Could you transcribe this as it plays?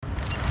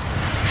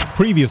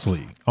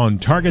Previously on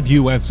Target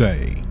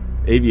USA.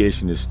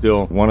 Aviation is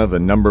still one of the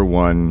number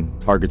one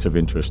targets of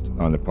interest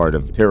on the part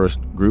of terrorist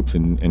groups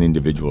and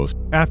individuals.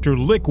 After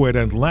liquid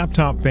and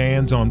laptop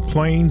bans on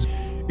planes,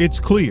 it's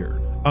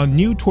clear a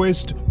new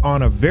twist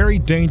on a very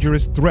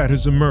dangerous threat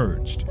has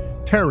emerged.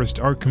 Terrorists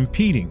are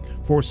competing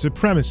for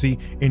supremacy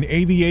in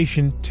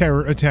aviation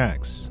terror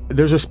attacks.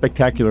 There's a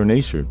spectacular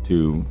nature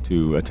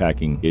to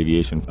attacking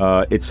aviation.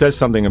 It says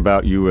something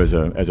about you as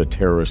a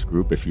terrorist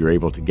group if you're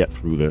able to get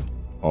through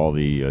all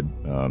the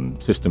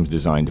systems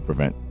designed to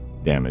prevent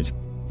damage.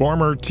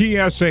 Former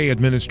TSA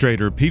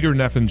Administrator Peter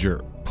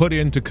Neffenger put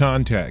into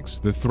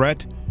context the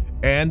threat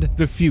and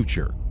the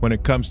future when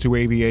it comes to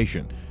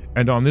aviation.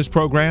 And on this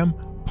program,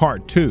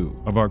 part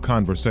 2 of our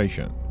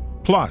conversation.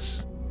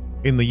 Plus,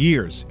 in the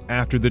years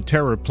after the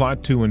terror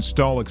plot to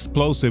install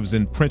explosives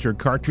in printer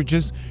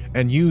cartridges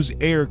and use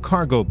air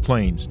cargo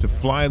planes to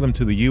fly them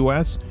to the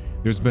U.S.,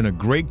 there's been a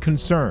great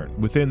concern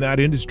within that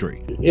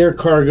industry. Air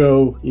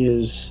cargo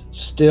is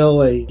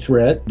still a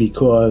threat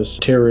because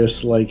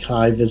terrorists like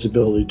high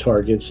visibility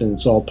targets, and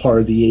it's all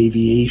part of the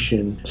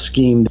aviation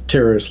scheme that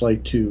terrorists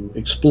like to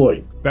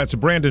exploit. That's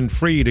Brandon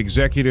Freed,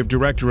 Executive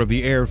Director of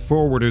the Air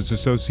Forwarders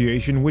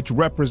Association, which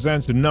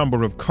represents a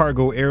number of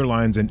cargo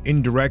airlines and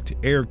indirect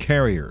air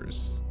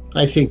carriers.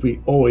 I think we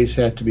always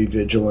have to be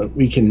vigilant.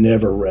 We can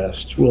never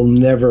rest. We'll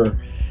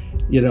never,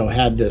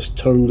 have this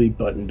totally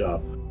buttoned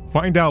up.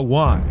 Find out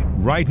why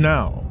right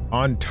now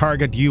on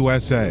Target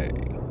USA,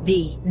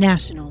 the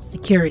National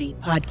Security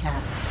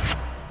Podcast.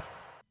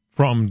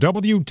 From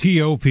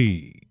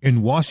WTOP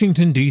in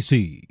Washington,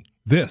 D.C.,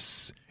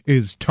 this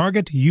is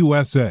Target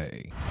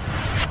USA.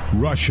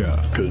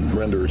 Russia could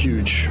render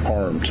huge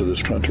harm to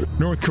this country.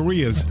 North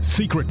Korea's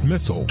secret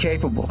missile.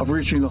 Capable of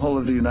reaching the whole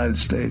of the United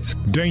States.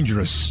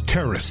 Dangerous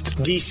terrorist.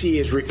 D.C.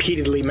 is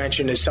repeatedly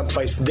mentioned as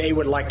someplace they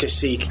would like to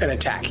seek an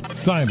attack.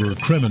 Cyber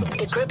criminals.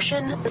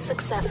 Decryption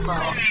successful.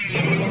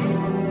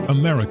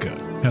 America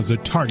has a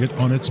target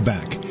on its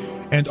back.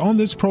 And on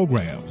this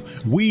program,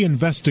 we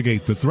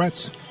investigate the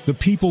threats, the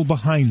people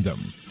behind them,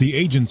 the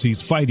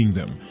agencies fighting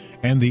them,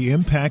 and the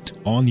impact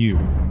on you.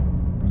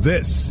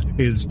 This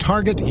is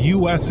Target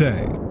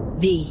USA,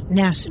 the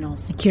National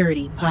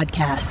Security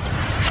Podcast.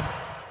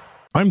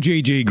 I'm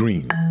J.J.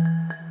 Green.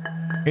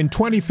 In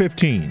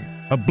 2015,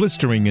 a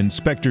blistering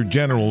Inspector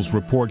General's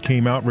report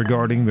came out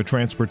regarding the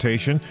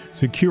Transportation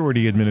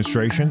Security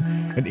Administration.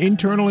 An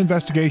internal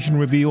investigation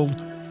revealed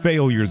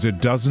failures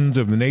at dozens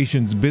of the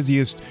nation's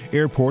busiest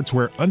airports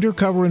where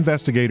undercover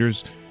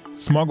investigators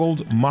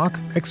smuggled mock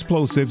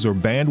explosives or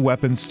banned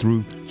weapons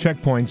through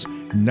checkpoints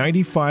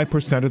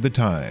 95% of the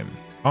time.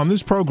 On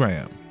this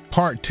program,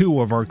 part 2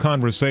 of our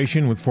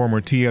conversation with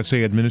former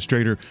TSA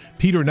Administrator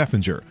Peter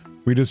Neffenger,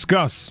 we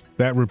discuss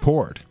that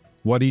report,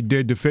 what he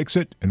did to fix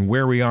it, and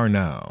where we are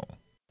now.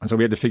 So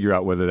we had to figure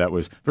out whether that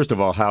was, first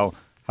of all, how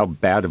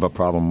bad of a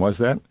problem was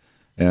that,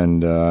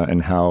 and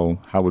how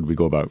would we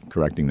go about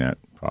correcting that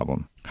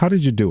problem. How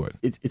did you do it?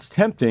 It's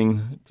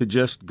tempting to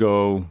just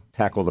go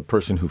tackle the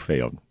person who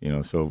failed.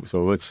 So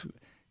let's.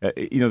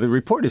 The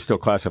report is still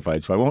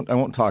classified, so I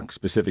won't talk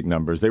specific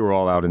numbers. They were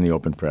all out in the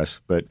open press,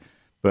 but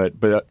at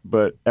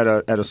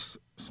a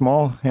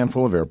small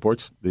handful of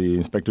airports, the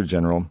Inspector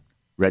General,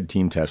 red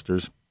team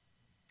testers,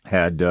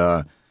 had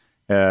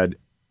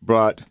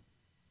brought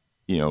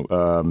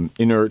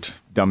inert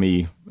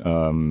dummy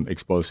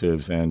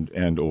explosives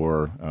and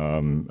or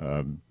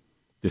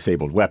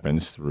disabled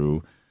weapons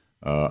through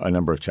a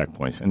number of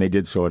checkpoints, and they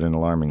did so at an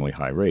alarmingly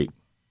high rate,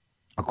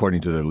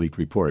 according to the leaked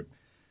report.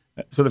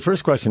 So the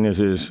first question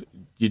is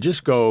you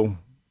just go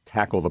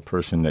tackle the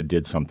person that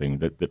did something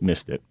that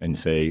missed it and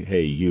say,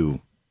 hey, you,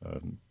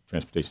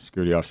 transportation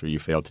security officer, you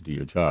failed to do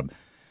your job.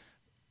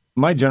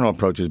 My general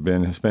approach has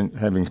been,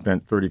 having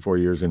spent 34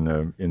 years in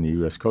the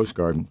U.S. Coast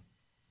Guard,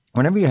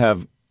 whenever you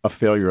have a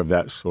failure of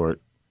that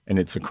sort and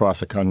it's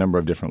across a number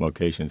of different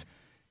locations,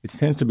 it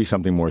tends to be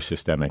something more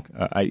systemic.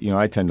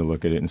 I tend to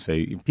look at it and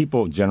say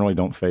people generally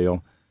don't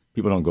fail.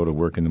 People don't go to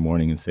work in the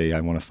morning and say,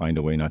 I want to find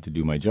a way not to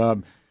do my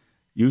job.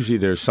 Usually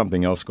there's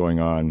something else going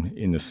on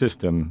in the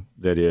system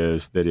that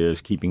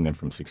is keeping them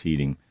from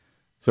succeeding.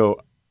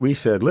 So we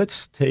said,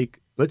 let's take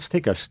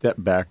a step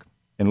back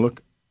and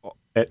look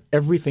at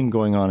everything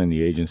going on in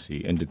the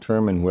agency and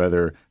determine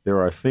whether there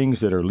are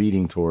things that are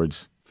leading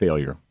towards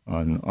failure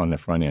on the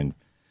front end.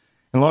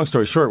 And long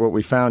story short, what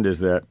we found is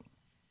that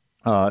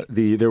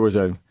there was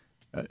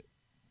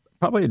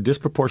probably a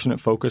disproportionate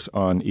focus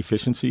on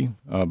efficiency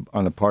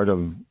on the part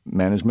of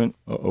management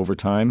over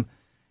time.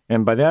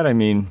 And by that I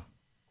mean,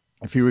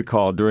 if you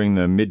recall, during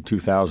the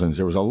mid-2000s,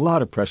 there was a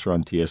lot of pressure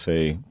on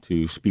TSA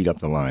to speed up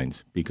the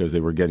lines because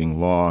they were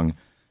getting long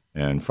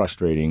and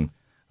frustrating.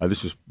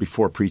 This was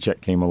before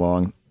PreCheck came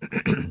along.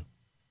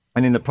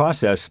 And in the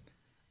process,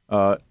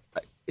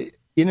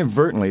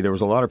 inadvertently, there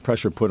was a lot of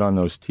pressure put on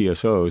those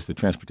TSOs, the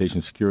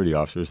transportation security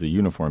officers, the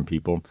uniformed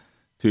people,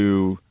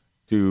 to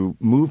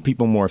move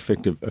people more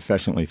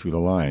efficiently through the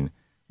line.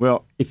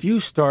 Well, if you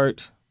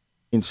start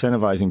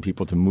incentivizing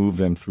people to move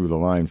them through the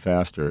line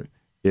faster,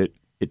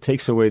 it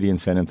takes away the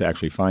incentive to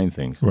actually find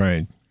things.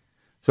 Right.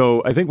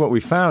 So I think what we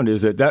found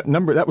is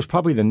that was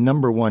probably the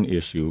number one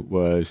issue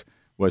was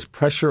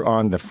pressure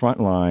on the front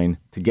line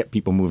to get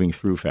people moving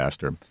through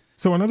faster.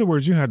 So in other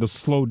words, you had to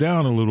slow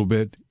down a little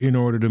bit in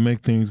order to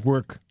make things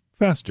work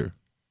faster.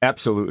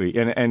 Absolutely.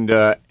 And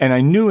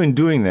I knew in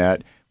doing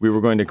that we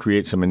were going to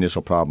create some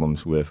initial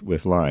problems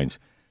with lines,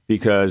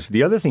 because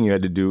the other thing you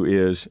had to do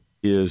is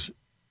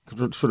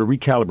sort of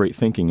recalibrate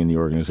thinking in the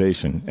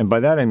organization. And by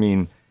that I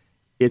mean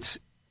it's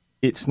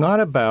not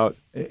about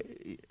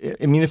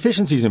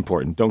efficiency is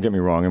important, don't get me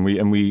wrong, and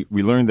we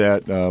learned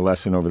that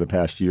lesson over the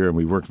past year, and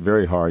we worked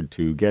very hard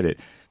to get it.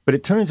 But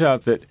it turns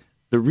out that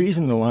the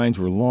reason the lines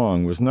were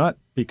long was not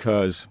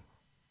because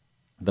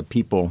the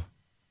people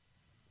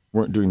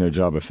weren't doing their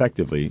job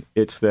effectively.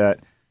 It's that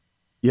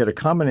you had a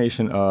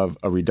combination of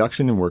a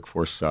reduction in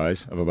workforce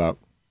size of about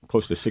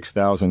close to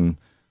 6,000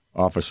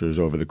 officers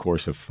over the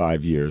course of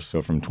 5 years.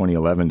 So from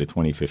 2011 to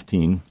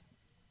 2015,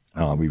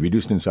 we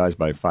reduced in size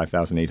by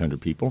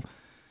 5,800 people,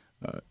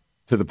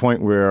 to the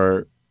point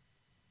where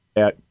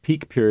at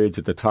peak periods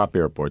at the top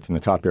airports, and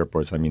the top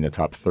airports, I mean the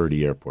top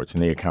 30 airports,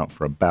 and they account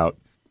for about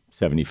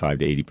 75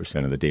 to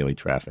 80% of the daily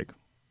traffic,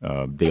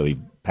 daily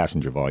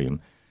passenger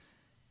volume,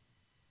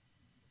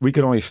 we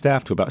could only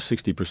staff to about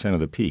 60% of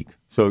the peak.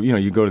 So,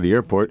 you go to the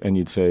airport and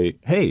you'd say,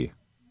 hey,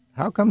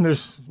 how come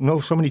there's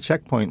so many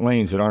checkpoint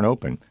lanes that aren't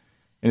open?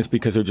 And it's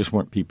because there just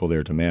weren't people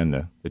there to man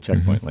the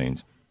checkpoint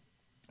lanes.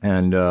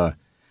 And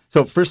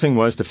so first thing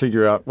was to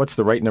figure out what's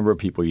the right number of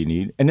people you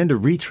need, and then to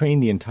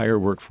retrain the entire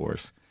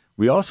workforce.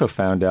 We also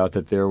found out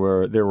that there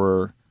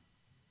were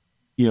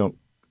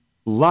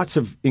lots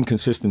of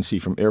inconsistency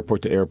from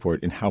airport to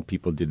airport in how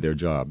people did their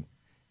job.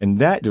 And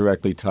that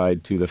directly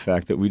tied to the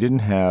fact that we didn't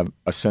have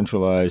a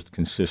centralized,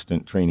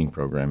 consistent training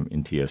program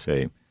in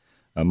TSA.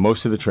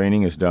 Most of the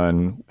training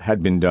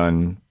had been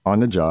done on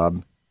the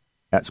job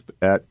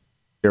at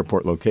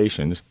airport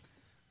locations.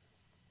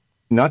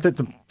 Not that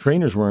the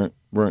trainers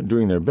weren't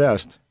doing their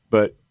best,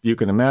 but you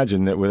can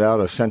imagine that without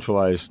a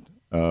centralized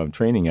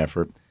training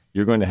effort,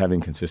 you're going to have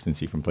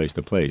inconsistency from place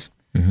to place.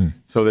 Mm-hmm.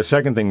 So the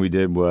second thing we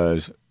did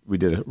was we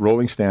did a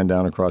rolling stand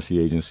down across the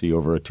agency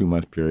over a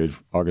 2-month period,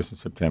 August and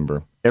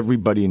September.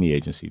 Everybody in the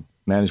agency,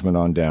 management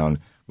on down,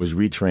 was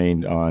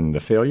retrained on the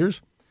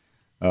failures.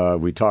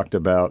 We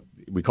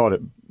called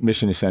it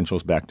Mission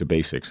Essentials Back to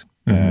Basics.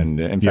 Mm-hmm. And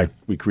in fact,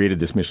 we created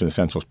this Mission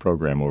Essentials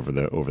program over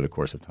the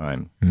course of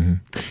time. Mm-hmm.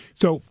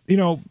 So,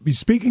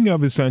 speaking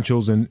of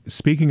essentials and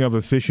speaking of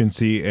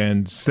efficiency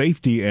and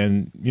safety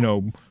and,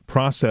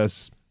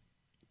 process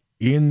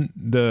in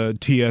the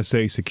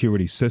TSA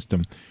security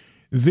system,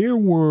 there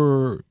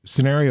were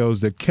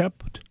scenarios that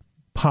kept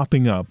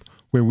popping up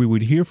where we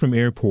would hear from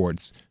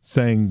airports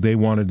saying they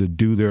wanted to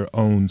do their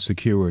own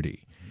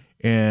security.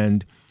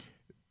 And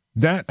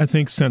that, I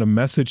think, sent a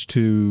message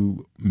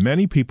to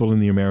many people in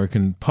the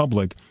American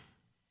public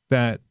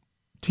that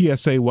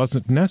TSA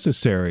wasn't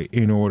necessary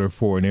in order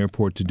for an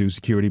airport to do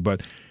security.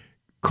 But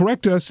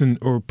correct us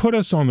or put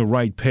us on the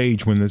right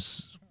page when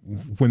this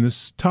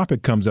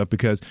topic comes up,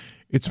 because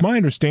it's my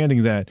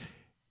understanding that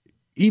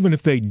even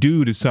if they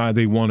do decide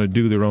they want to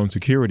do their own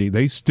security,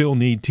 they still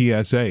need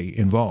TSA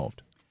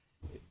involved.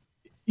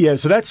 Yeah,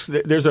 so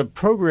there's a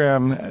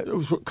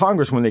program.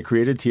 Congress, when they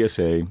created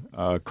TSA,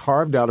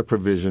 carved out a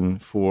provision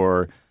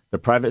for the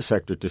private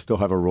sector to still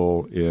have a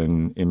role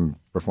in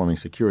performing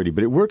security,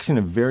 but it works in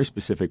a very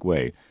specific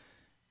way.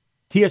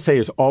 TSA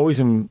is always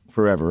and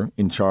forever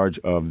in charge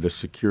of the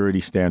security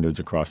standards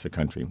across the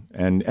country,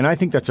 and I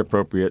think that's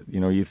appropriate.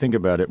 You think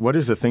about it. What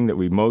is the thing that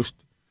we most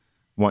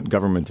want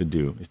government to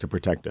do is to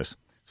protect us.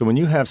 So when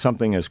you have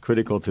something as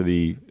critical to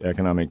the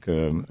economic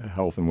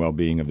health and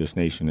well-being of this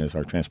nation as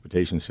our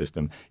transportation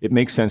system, it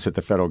makes sense that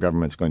the federal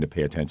government's going to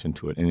pay attention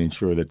to it and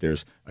ensure that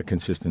there's a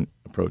consistent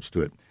approach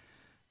to it.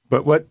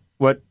 But what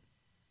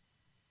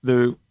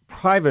the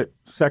private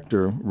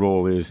sector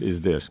role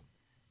is this.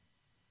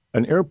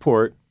 An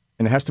airport,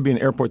 and it has to be an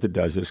airport that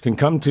does this, can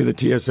come to the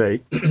TSA,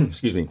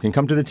 can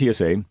come to the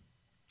TSA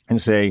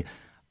and say,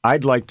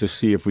 I'd like to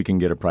see if we can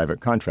get a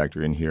private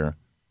contractor in here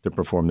to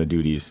perform the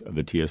duties of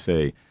the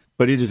TSA.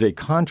 But it is a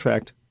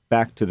contract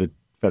back to the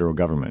federal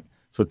government.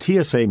 So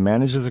TSA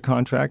manages the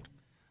contract.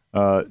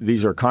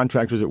 These are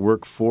contractors that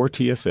work for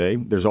TSA.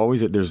 There's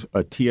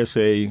a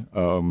TSA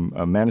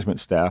management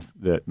staff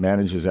that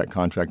manages that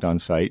contract on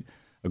site.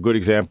 A good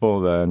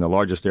example, and the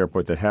largest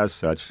airport that has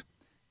such,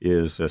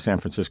 is San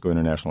Francisco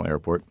International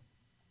Airport.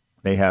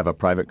 They have a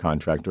private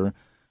contractor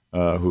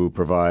who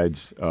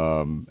provides,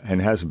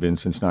 and has been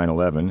since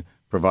 9/11,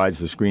 provides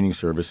the screening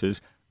services.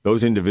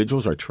 Those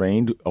individuals are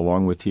trained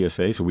along with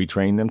TSA, so we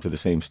train them to the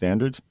same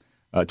standards.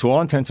 To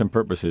all intents and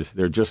purposes,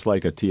 they're just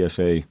like a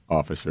TSA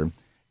officer,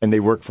 and they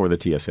work for the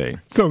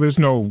TSA. So there's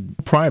no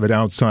private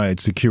outside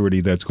security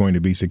that's going to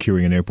be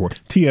securing an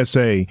airport.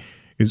 TSA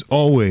is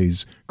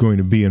always going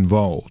to be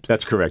involved.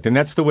 That's correct, and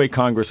that's the way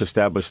Congress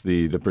established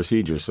the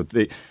procedures. So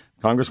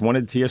Congress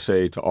wanted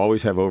TSA to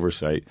always have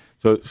oversight.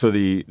 So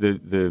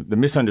the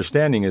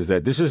misunderstanding is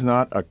that this is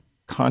not a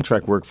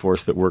contract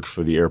workforce that works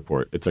for the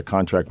airport. It's a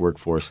contract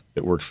workforce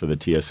that works for the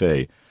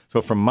TSA. So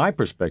from my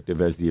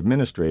perspective as the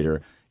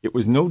administrator, it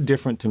was no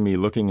different to me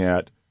looking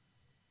at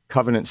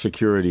Covenant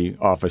security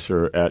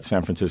officer at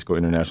San Francisco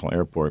International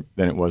Airport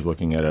than it was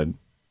looking at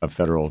a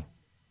federal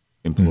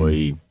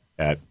employee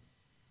at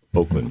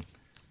Oakland.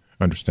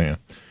 Understand.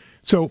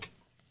 So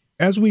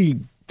as we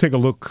take a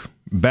look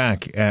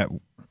back at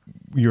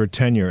your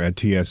tenure at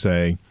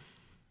TSA,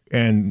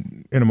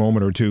 and in a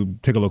moment or two,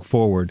 take a look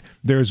forward,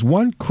 there's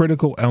one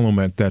critical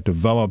element that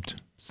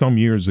developed some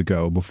years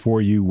ago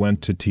before you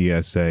went to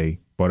TSA,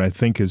 but I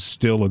think is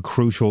still a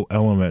crucial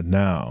element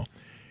now.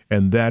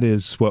 And that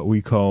is what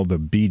we call the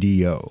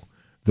BDO,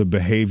 the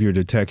Behavior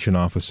Detection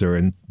Officer.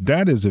 And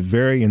that is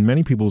in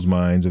many people's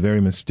minds, a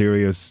very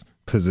mysterious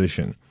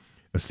position,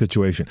 a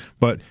situation.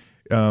 But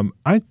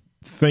I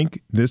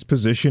think this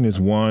position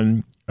is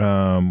one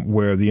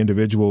where the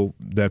individual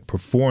that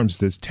performs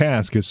this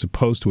task is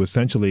supposed to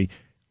essentially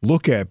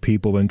look at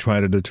people and try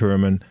to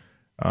determine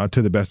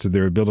to the best of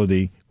their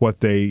ability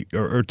what they,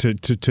 or to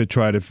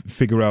try to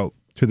figure out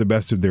to the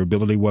best of their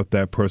ability what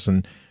that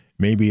person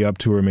may be up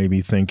to or may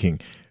be thinking.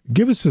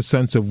 Give us a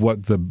sense of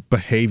what the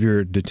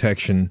Behavior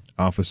Detection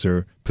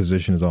Officer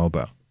position is all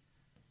about.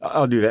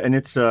 I'll do that. And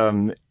it's,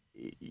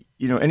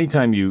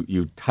 anytime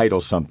you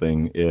title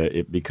something,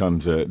 it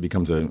becomes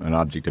an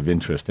object of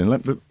interest.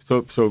 And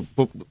so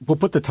we'll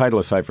put the title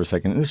aside for a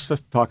second. And let's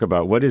just talk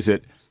about what is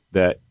it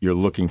that you're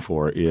looking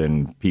for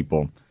in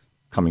people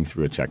coming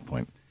through a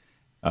checkpoint.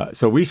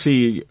 So we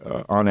see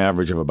on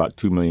average of about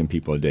 2 million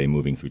people a day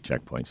moving through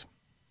checkpoints.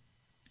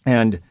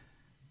 And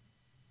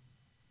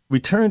we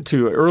turned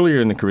to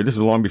earlier in the career, this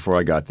is long before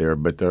I got there,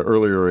 but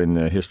earlier in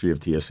the history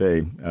of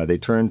TSA, they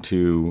turned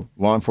to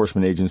law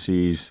enforcement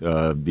agencies,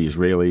 the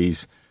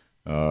Israelis,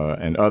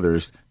 and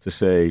others to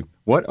say,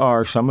 what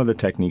are some of the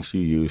techniques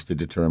you use to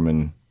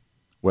determine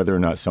whether or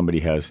not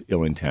somebody has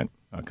ill intent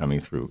coming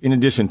through, in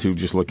addition to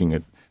just looking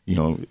at,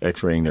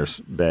 x-raying their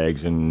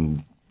bags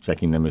and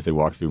checking them as they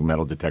walk through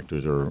metal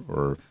detectors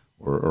or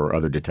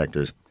other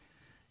detectors.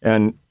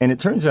 And it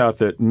turns out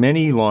that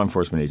many law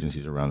enforcement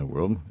agencies around the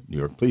world, New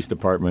York Police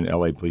Department,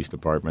 LA Police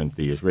Department,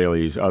 the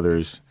Israelis,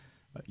 others,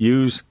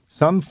 use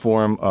some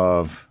form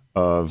of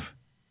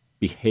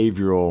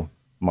behavioral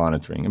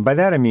monitoring. And by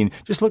that I mean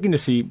just looking to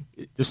see,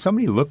 does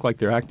somebody look like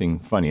they're acting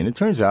funny? And it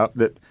turns out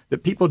that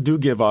people do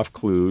give off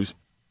clues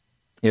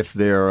if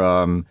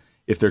they're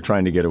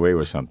trying to get away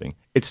with something.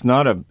 It's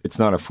not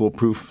a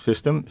foolproof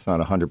system. It's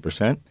not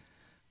 100%.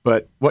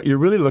 But what you're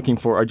really looking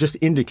for are just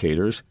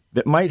indicators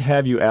that might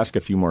have you ask a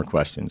few more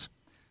questions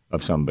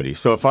of somebody.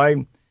 So if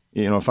I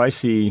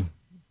see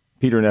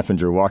Peter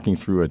Neffinger walking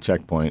through a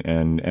checkpoint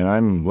and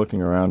I'm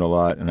looking around a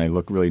lot and I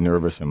look really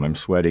nervous and I'm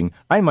sweating,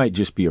 I might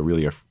just be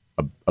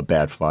a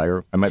bad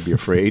flyer. I might be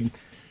afraid.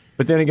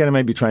 But then again, I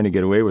might be trying to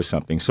get away with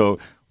something. So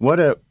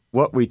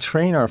what we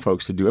train our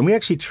folks to do, and we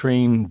actually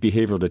train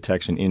behavioral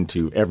detection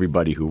into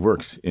everybody who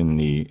works in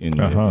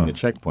the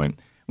checkpoint.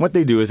 What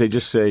they do is they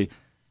just say,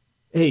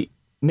 hey,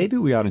 maybe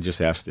we ought to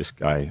just ask this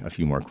guy a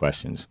few more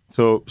questions.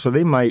 So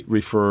they might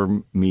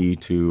refer me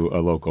to a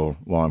local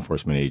law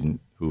enforcement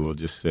agent who will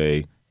just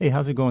say, hey,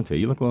 how's it going today?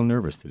 You look a little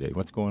nervous today.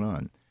 What's going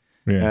on?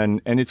 Yeah.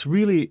 And it's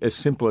really as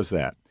simple as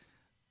that.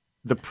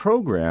 The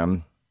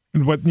program...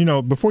 But,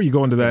 before you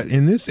go into that,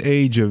 in this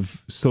age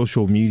of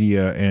social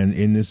media and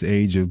in this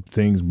age of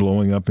things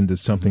blowing up into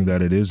something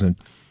that it isn't,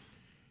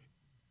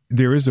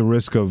 there is a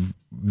risk of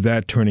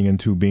that turning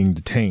into being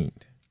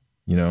detained,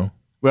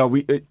 Well,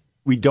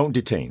 we don't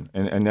detain,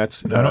 and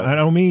that's... I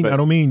don't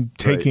mean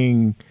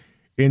taking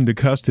into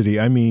custody.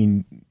 I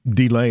mean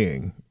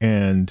delaying,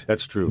 and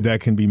that's true.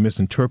 That can be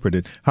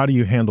misinterpreted. How do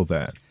you handle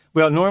that?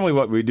 Well, normally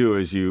what we do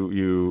is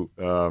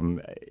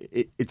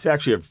it's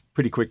actually a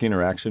pretty quick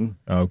interaction.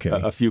 Okay.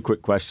 A few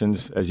quick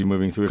questions as you're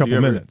moving through. A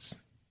couple minutes.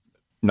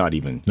 Not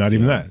even. Not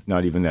even that.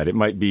 Not even that. It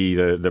might be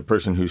the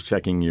person who's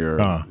checking your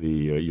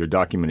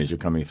document as you're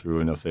coming through,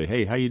 and they'll say,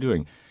 "Hey, how you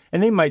doing?"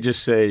 And they might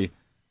just say,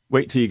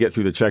 "Wait till you get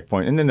through the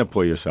checkpoint," and then they'll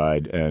pull you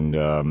aside and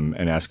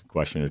ask a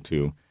question or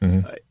two.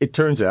 Mm-hmm. It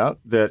turns out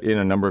that in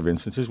a number of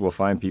instances, we'll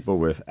find people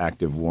with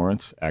active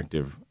warrants,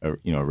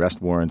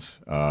 arrest warrants,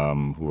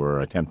 who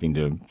are attempting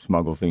to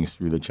smuggle things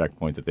through the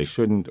checkpoint that they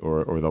shouldn't,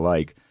 or the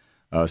like.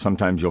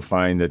 Sometimes you'll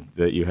find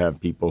that you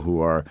have people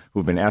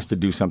who've been asked to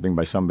do something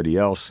by somebody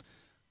else,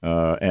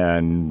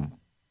 and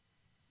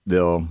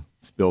they'll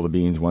spill the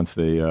beans once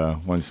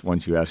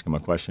you ask them a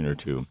question or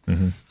two.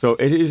 Mm-hmm. So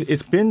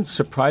it's been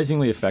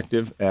surprisingly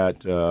effective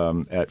at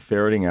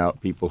ferreting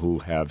out people who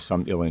have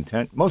some ill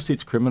intent. Mostly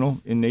it's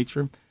criminal in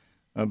nature,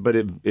 but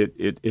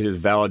it has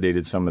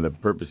validated some of the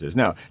purposes.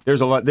 Now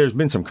there's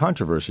been some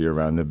controversy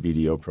around the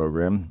BDO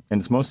program,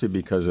 and it's mostly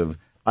because of,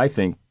 I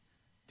think,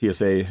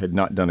 TSA had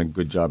not done a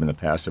good job in the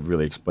past of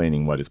really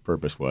explaining what its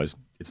purpose was.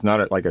 It's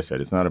not like I said,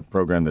 it's not a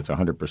program that's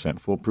 100%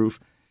 foolproof.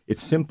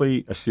 It's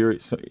simply a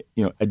series,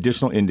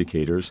 additional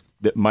indicators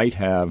that might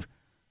have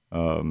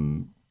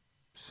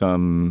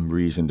some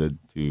reason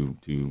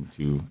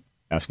to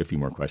ask a few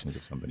more questions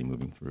of somebody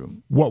moving through.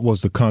 What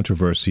was the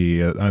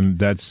controversy?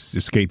 That's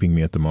escaping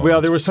me at the moment.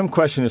 Well, there was some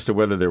question as to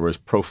whether there was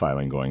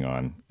profiling going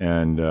on,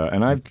 and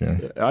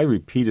I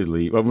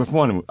repeatedly. Well, for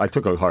one, I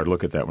took a hard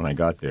look at that when I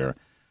got there.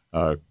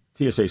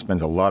 TSA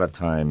spends a lot of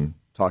time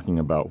talking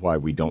about why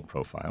we don't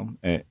profile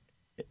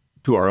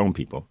to our own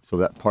people. So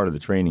that part of the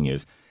training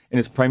is, and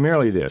it's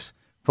primarily this: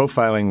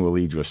 profiling will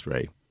lead you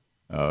astray.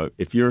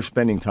 If you're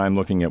spending time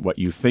looking at what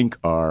you think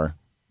are,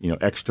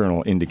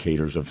 external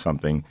indicators of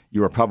something,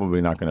 you are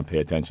probably not going to pay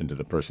attention to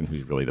the person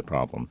who's really the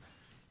problem.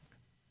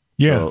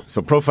 Yeah.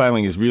 So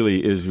profiling is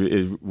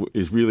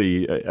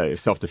really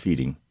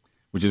self-defeating,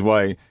 which is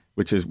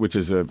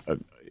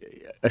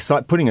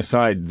putting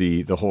aside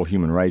the whole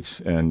human rights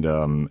and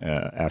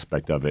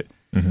aspect of it.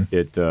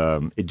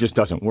 Mm-hmm. It just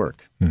doesn't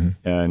work,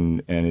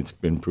 and it's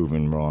been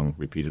proven wrong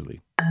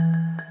repeatedly.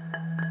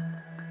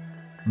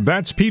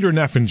 That's Peter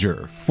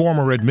Neffinger,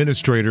 former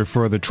administrator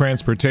for the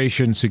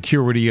Transportation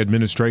Security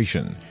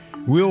Administration.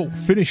 We'll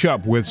finish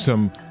up with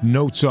some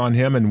notes on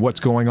him and what's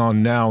going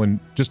on now in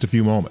just a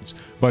few moments.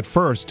 But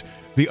first,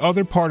 the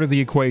other part of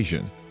the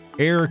equation,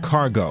 air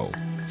cargo.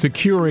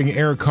 Securing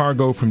air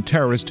cargo from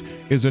terrorists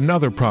is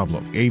another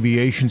problem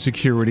aviation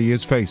security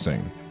is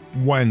facing.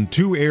 When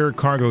 2 air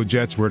cargo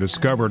jets were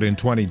discovered in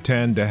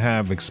 2010 to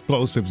have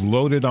explosives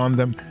loaded on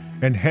them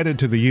and headed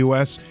to the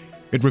U.S.,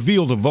 it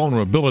revealed a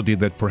vulnerability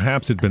that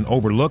perhaps had been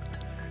overlooked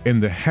in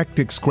the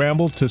hectic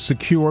scramble to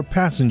secure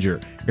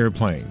passenger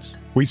airplanes.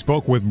 We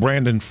spoke with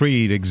Brandon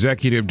Freed,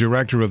 Executive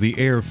Director of the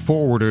Air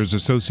Forwarders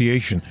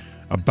Association,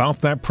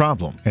 about that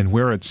problem and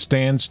where it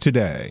stands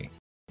today.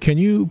 Can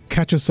you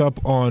catch us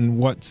up on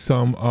what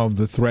some of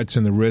the threats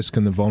and the risk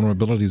and the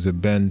vulnerabilities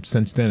have been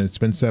since then? It's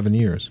been 7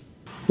 years.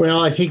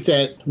 Well, I think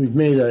that we've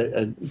made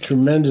a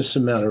tremendous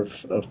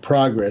amount of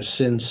progress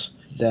since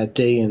that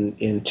day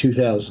in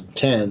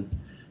 2010.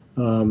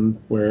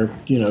 Where,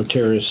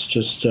 terrorists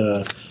just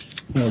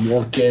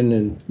walked in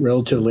and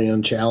relatively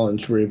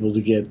unchallenged were able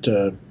to get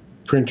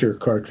printer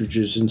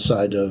cartridges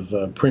inside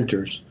of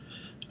printers.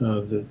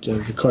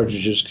 The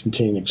cartridges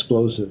contain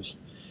explosives,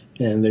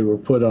 and they were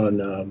put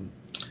on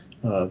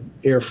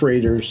air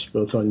freighters,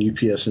 both on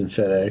UPS and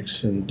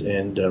FedEx,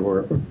 and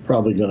were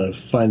probably going to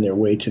find their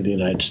way to the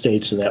United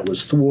States, and that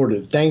was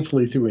thwarted,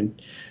 thankfully, through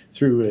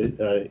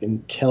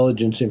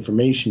intelligence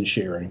information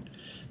sharing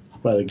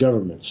by the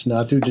governments,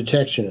 not through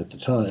detection at the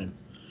time.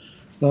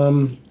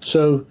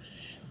 So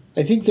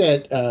I think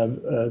that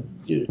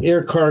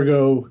air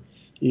cargo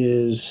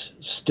is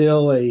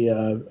still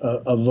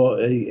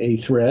a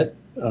threat,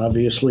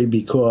 obviously,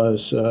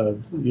 because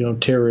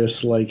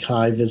terrorists like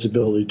high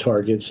visibility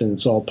targets, and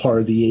it's all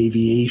part of the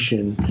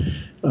aviation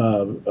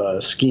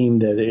scheme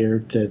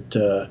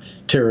that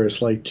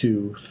terrorists like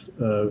to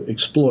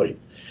exploit.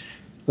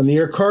 On the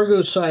air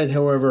cargo side,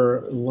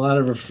 however, a lot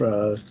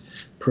of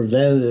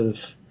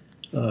preventative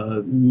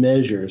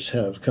measures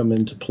have come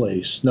into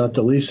place, not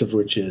the least of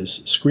which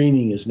is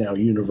screening is now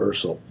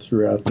universal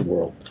throughout the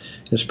world,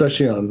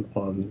 especially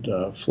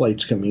on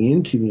flights coming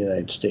into the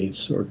United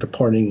States or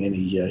departing any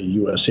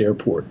U.S.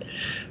 airport.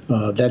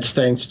 That's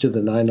thanks to the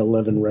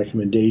 9/11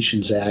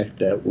 Recommendations Act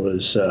that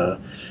was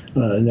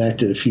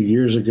enacted a few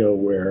years ago,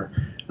 where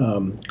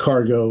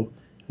cargo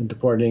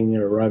departing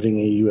or arriving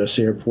at a U.S.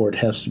 airport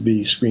has to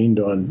be screened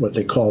on what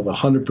they call the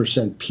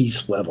 100%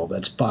 piece level.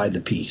 That's by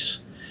the piece.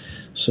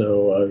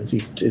 So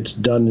it's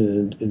done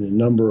in a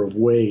number of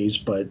ways,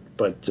 but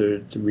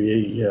the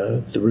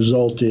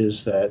result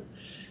is that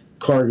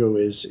cargo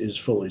is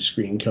fully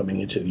screened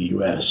coming into the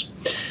U.S.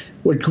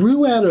 What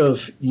grew out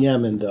of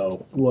Yemen,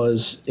 though,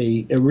 was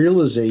a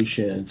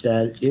realization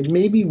that it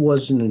maybe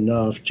wasn't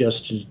enough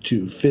just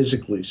to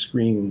physically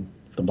screen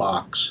the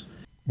box.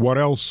 What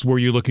else were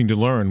you looking to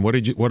learn?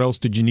 What else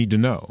did you need to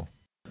know?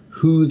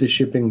 Who the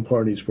shipping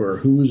parties were,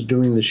 who was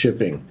doing the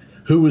shipping,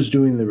 who was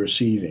doing the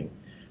receiving,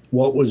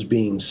 what was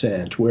being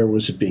sent, where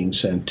was it being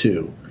sent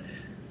to.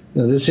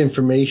 Now, this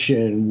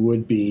information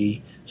would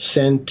be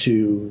sent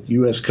to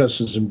U.S.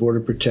 Customs and Border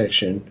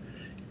Protection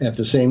at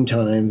the same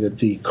time that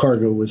the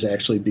cargo was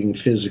actually being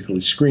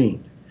physically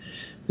screened.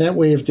 That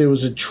way, if there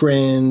was a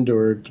trend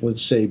or,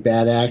 let's say,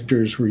 bad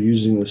actors were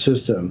using the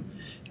system,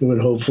 it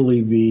would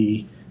hopefully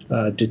be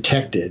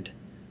detected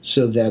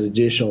so that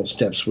additional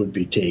steps would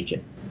be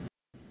taken.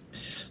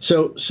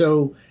 So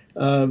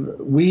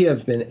we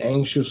have been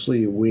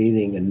anxiously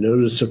awaiting a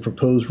notice of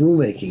proposed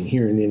rulemaking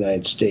here in the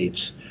United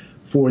States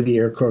for the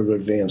Air Cargo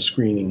Advanced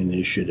Screening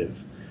Initiative,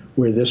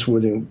 where this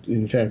would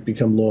in fact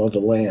become law of the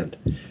land.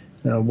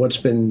 Now, what's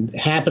been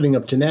happening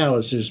up to now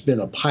is there's been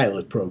a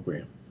pilot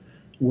program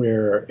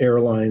where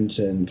airlines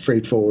and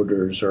freight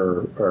forwarders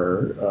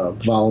are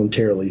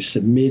voluntarily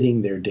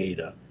submitting their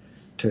data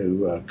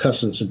to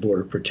Customs and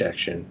Border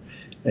Protection,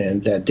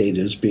 and that data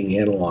is being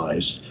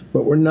analyzed.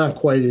 But we're not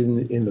quite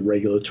in the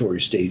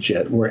regulatory stage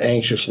yet, and we're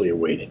anxiously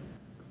awaiting.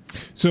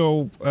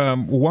 So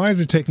why is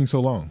it taking so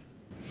long?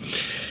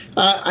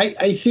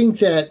 I think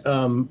that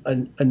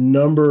a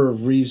number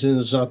of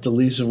reasons, not the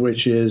least of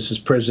which is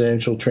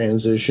presidential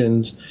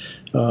transitions,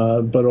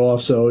 but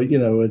also,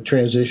 a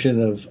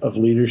transition of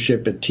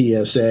leadership at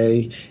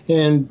TSA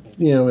and,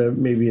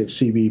 maybe at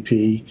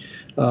CBP.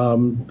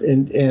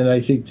 And I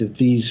think that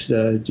these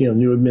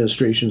new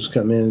administrations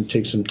come in and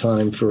take some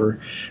time for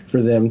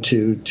them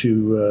to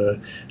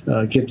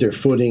get their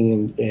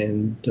footing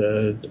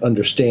and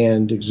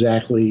understand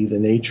exactly the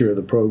nature of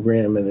the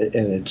program and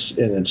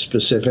its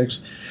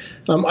specifics.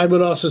 I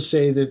would also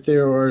say that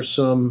there are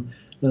some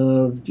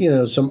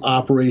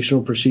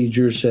operational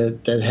procedures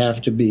that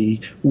have to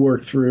be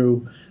worked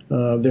through.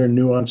 There are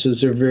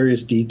nuances, there are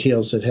various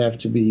details that have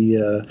to be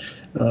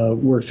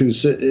worked through,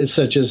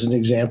 such as an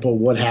example,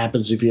 what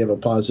happens if you have a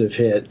positive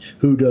hit,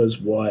 who does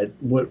what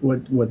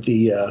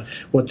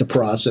the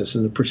process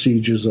and the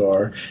procedures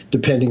are,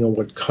 depending on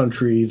what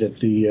country that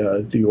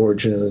the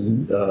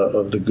origin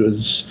of the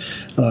goods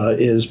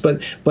is. But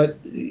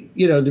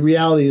the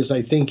reality is,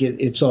 I think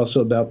it's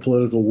also about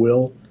political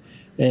will.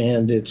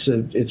 And it's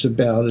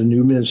about a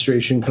new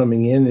administration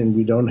coming in, and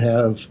we don't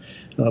have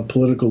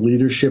political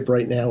leadership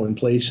right now in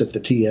place at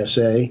the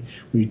TSA.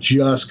 We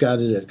just got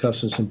it at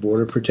Customs and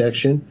Border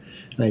Protection.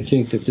 And I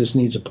think that this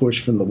needs a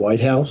push from the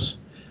White House.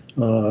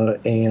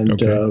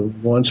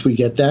 Once we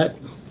get that,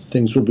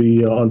 things will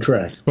be on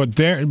track. But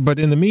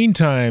in the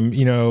meantime,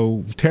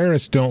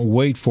 terrorists don't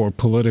wait for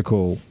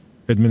political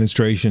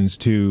administrations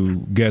to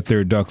get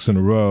their ducks in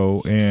a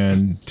row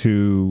and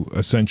to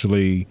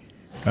essentially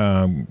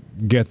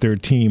get their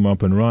team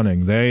up and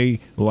running. They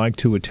like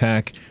to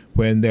attack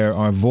when there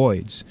are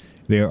voids.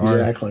 There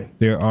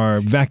are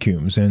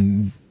vacuums.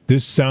 And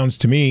this sounds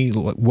to me,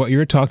 what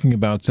you're talking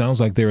about sounds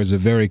like there is a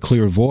very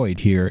clear void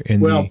here.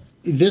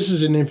 This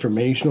is an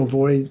informational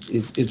void.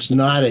 It's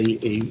not a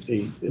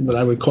what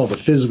I would call the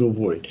physical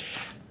void.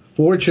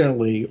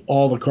 Fortunately,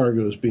 all the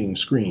cargo is being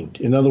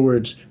screened. In other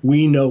words,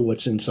 we know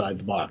what's inside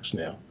the box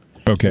now.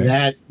 Okay. And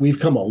that we've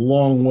come a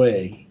long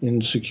way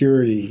in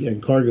security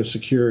and cargo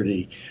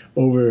security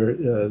over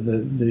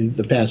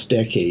the past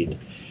decade.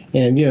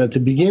 And at the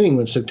beginning,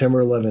 when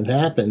September 11th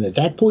happened, at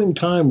that point in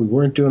time, we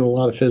weren't doing a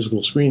lot of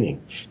physical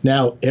screening.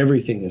 Now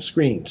everything is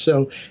screened.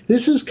 So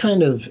this is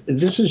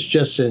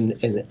just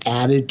an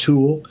added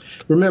tool.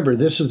 Remember,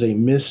 this is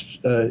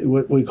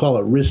what we call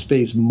a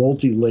risk-based,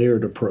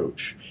 multi-layered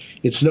approach.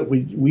 It's not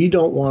we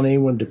don't want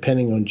anyone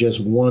depending on just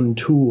one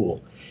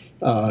tool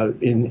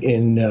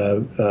in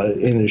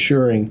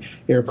assuring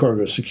air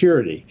cargo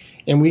security.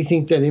 And we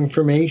think that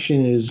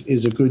information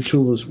is a good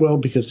tool as well,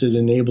 because it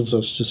enables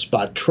us to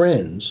spot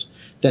trends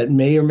that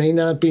may or may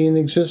not be in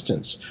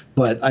existence.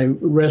 But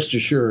rest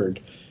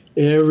assured,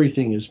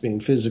 everything is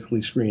being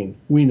physically screened.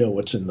 We know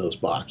what's in those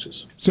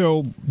boxes.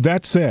 So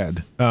that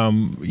said,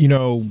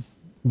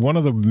 one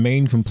of the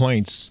main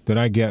complaints that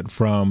I get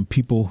from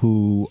people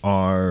who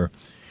are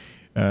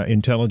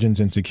intelligence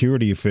and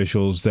security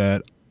officials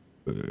that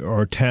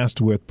are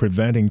tasked with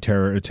preventing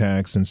terror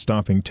attacks and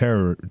stopping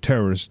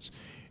terrorists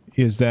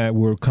is that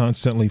we're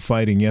constantly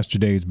fighting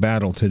yesterday's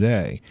battle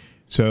today.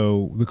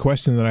 So the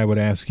question that I would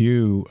ask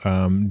you,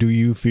 do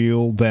you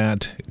feel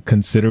that,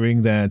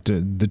 considering that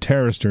the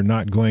terrorists are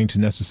not going to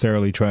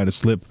necessarily try to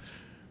slip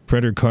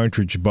printer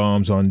cartridge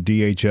bombs on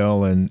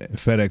DHL and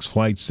FedEx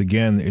flights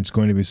again, it's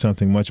going to be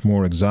something much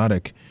more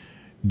exotic?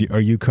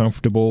 Are you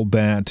comfortable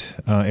that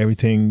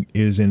everything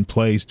is in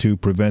place to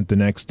prevent the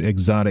next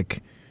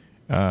exotic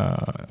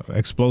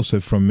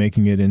explosive from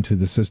making it into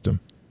the system?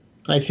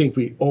 I think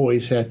we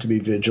always have to be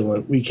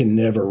vigilant. We can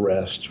never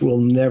rest. We'll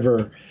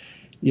never,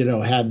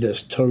 have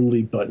this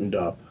totally buttoned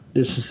up.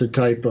 This is the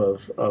type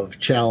of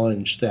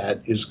challenge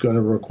that is going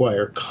to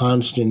require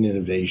constant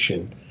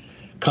innovation,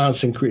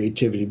 constant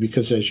creativity,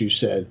 because, as you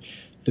said,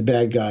 the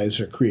bad guys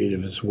are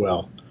creative as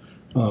well.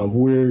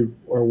 We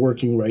are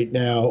working right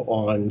now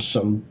on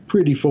some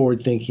pretty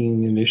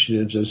forward-thinking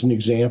initiatives. As an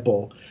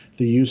example,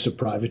 the use of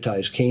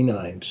privatized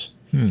canines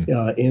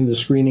in the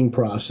screening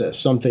process.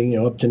 Something,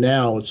 up to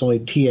now, it's only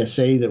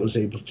TSA that was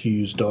able to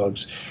use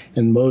dogs,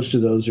 and most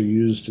of those are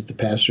used at the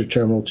passenger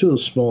terminal to a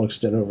small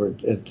extent over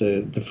at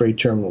the freight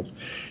terminal.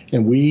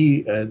 And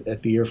we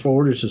at the Air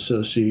Forwarders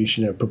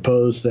Association have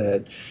proposed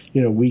that,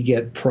 we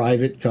get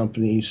private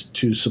companies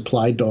to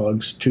supply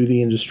dogs to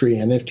the industry,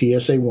 and if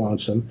TSA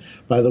wants them,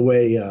 by the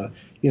way,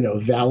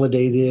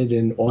 validated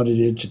and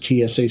audited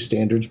to TSA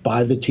standards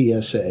by the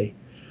TSA.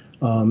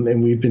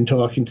 And we've been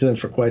talking to them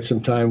for quite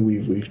some time.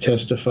 We've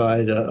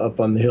testified up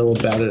on the Hill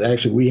about it.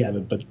 Actually, we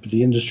haven't, but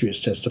the industry has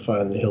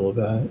testified on the Hill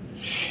about it.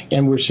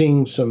 And we're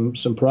seeing some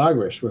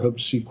progress. We hope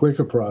to see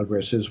quicker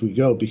progress as we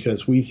go,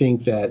 because we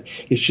think that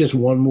it's just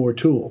one more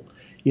tool.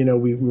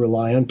 We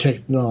rely on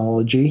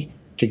technology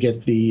to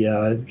get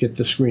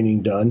the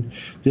screening done.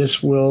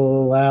 This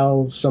will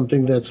allow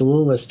something that's a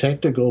little less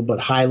technical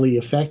but highly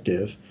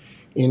effective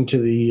into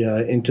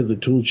the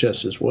tool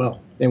chest as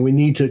well. And we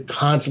need to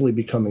constantly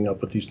be coming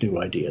up with these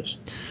new ideas.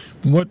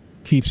 What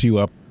keeps you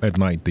up at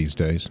night these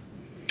days?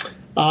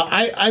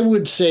 I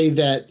would say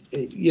that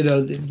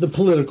the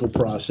political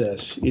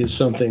process is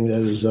something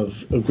that is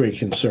of great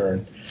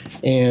concern.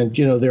 And,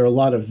 there are a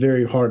lot of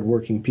very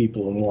hardworking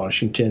people in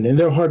Washington, and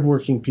there are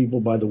hardworking people,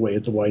 by the way,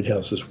 at the White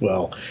House as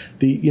well.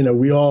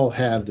 We all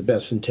have the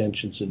best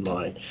intentions in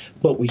mind,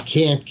 but we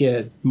can't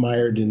get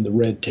mired in the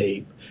red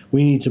tape.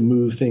 We need to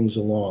move things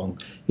along.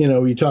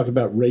 We talk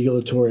about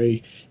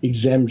regulatory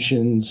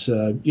exemptions,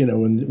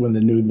 when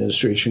the new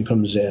administration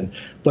comes in.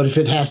 But if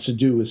it has to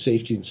do with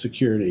safety and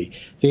security,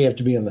 they have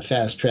to be on the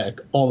fast track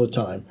all the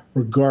time,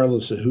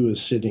 regardless of who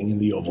is sitting in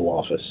the Oval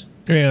Office.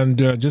 And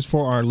just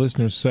for our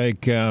listeners'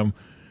 sake,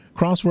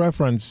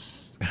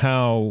 cross-reference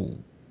how,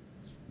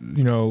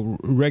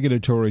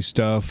 regulatory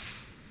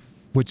stuff,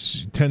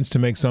 which tends to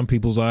make some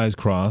people's eyes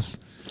cross.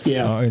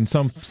 Yeah. And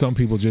some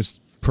people just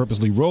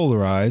purposely roll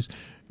their eyes.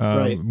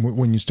 Right.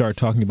 When you start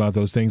talking about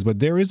those things. But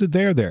there is a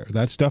there.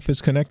 That stuff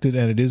is connected,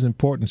 and it is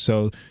important.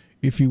 So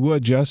if you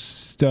would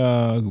just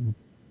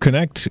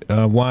connect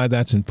why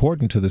that's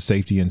important to the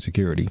safety and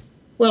security.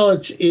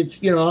 Well, it's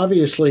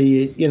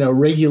obviously,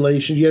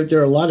 regulations,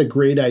 there are a lot of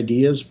great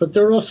ideas, but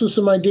there are also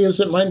some ideas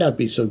that might not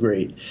be so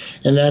great.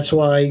 And that's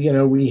why,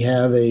 we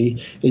have a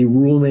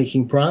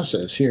rulemaking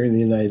process here in the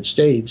United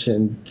States,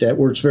 and that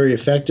works very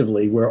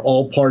effectively where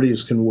all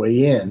parties can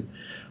weigh in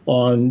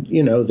on,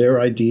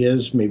 their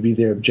ideas, maybe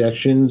their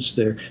objections,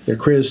 their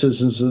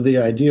criticisms of the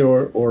idea,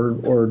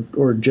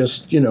 or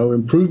just,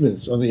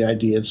 improvements on the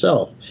idea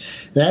itself.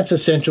 That's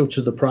essential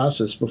to the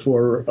process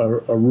before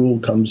a rule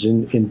comes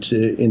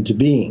into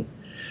being.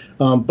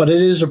 But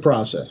it is a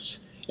process,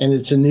 and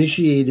it's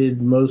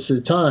initiated most of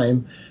the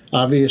time,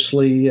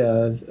 obviously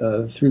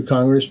through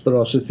Congress, but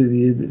also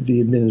through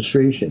the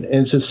administration. And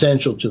it's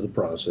essential to the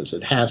process.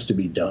 It has to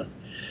be done.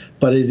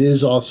 But it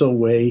is also a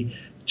way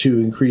to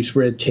increase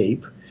red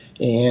tape.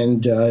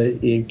 And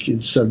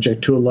it's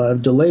subject to a lot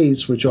of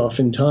delays, which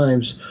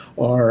oftentimes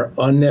are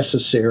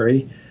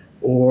unnecessary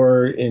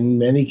or, in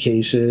many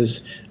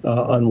cases,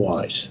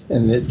 unwise.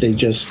 And that they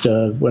just,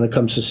 when it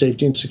comes to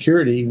safety and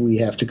security, we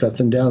have to cut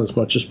them down as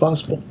much as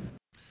possible.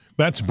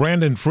 That's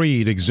Brandon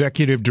Freed,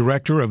 Executive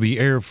Director of the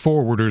Air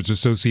Forwarders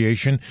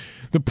Association.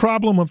 The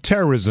problem of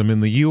terrorism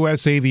in the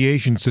U.S.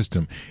 aviation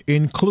system,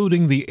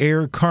 including the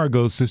air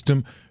cargo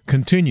system,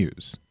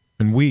 continues,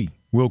 and we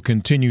will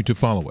continue to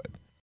follow it.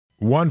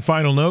 One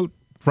final note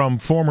from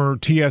former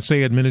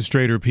TSA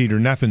Administrator Peter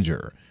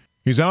Neffenger.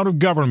 He's out of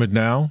government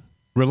now,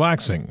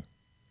 relaxing,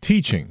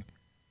 teaching,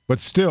 but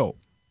still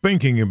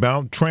thinking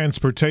about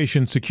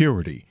transportation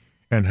security,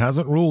 and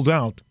hasn't ruled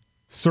out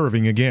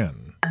serving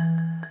again.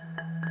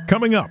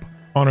 Coming up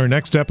on our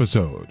next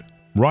episode,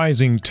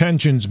 rising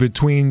tensions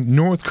between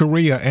North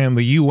Korea and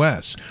the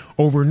U.S.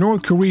 over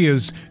North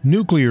Korea's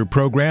nuclear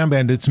program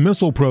and its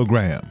missile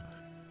program.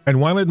 And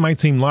while it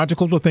might seem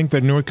logical to think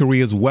that North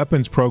Korea's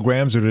weapons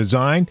programs are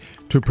designed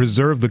to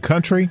preserve the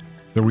country,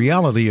 the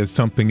reality is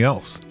something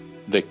else.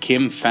 The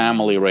Kim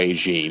family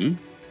regime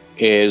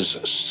is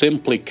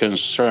simply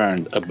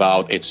concerned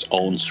about its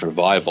own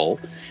survival.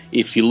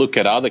 If you look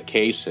at other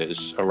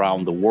cases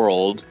around the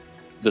world,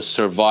 the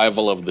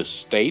survival of the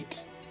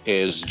state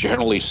is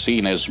generally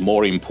seen as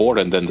more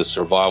important than the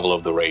survival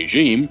of the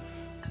regime.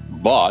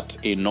 But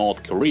in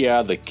North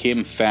Korea, the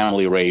Kim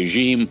family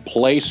regime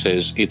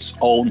places its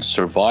own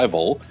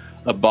survival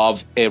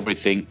above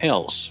everything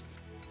else.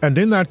 And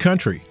in that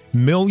country,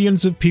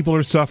 millions of people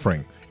are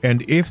suffering.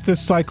 And if the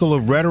cycle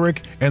of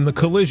rhetoric and the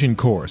collision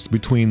course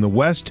between the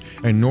West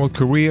and North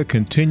Korea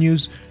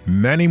continues,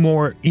 many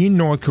more in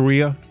North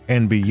Korea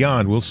and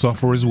beyond will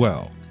suffer as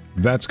well.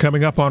 That's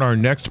coming up on our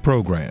next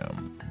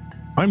program.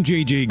 I'm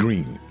J.J.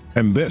 Green,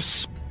 and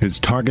this is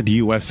Target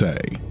USA,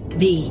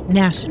 the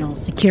National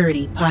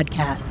Security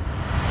Podcast.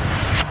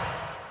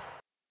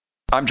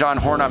 I'm John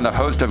Horn. I'm the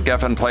host of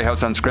Geffen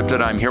Playhouse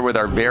Unscripted. I'm here with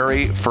our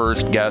very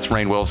first guest,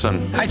 Rainn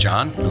Wilson. Hi,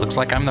 John. It looks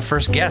like I'm the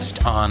first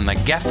guest on the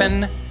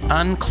Geffen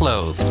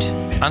Unclothed,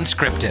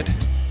 Unscripted.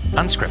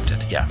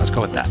 Unscripted. Yeah, let's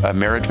go with that. A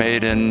marriage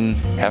made in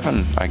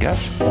heaven, I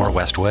guess. Or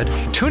Westwood.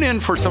 Tune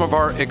in for some of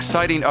our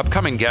exciting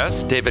upcoming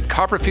guests: David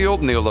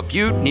Copperfield, Neil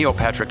LaBute, Neil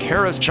Patrick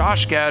Harris,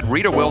 Josh Gad,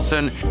 Rita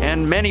Wilson,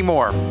 and many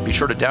more. Be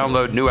sure to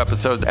download new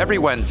episodes every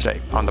Wednesday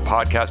on the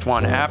Podcast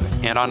One app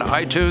and on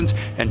iTunes.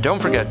 And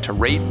don't forget to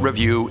rate,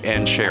 review,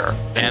 and share.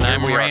 And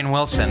I'm Rainn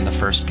Wilson, the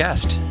first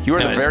guest. You were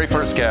the very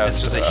first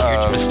guest. This was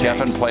a huge mistake.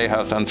 Geffen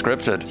Playhouse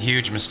Unscripted.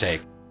 Huge mistake.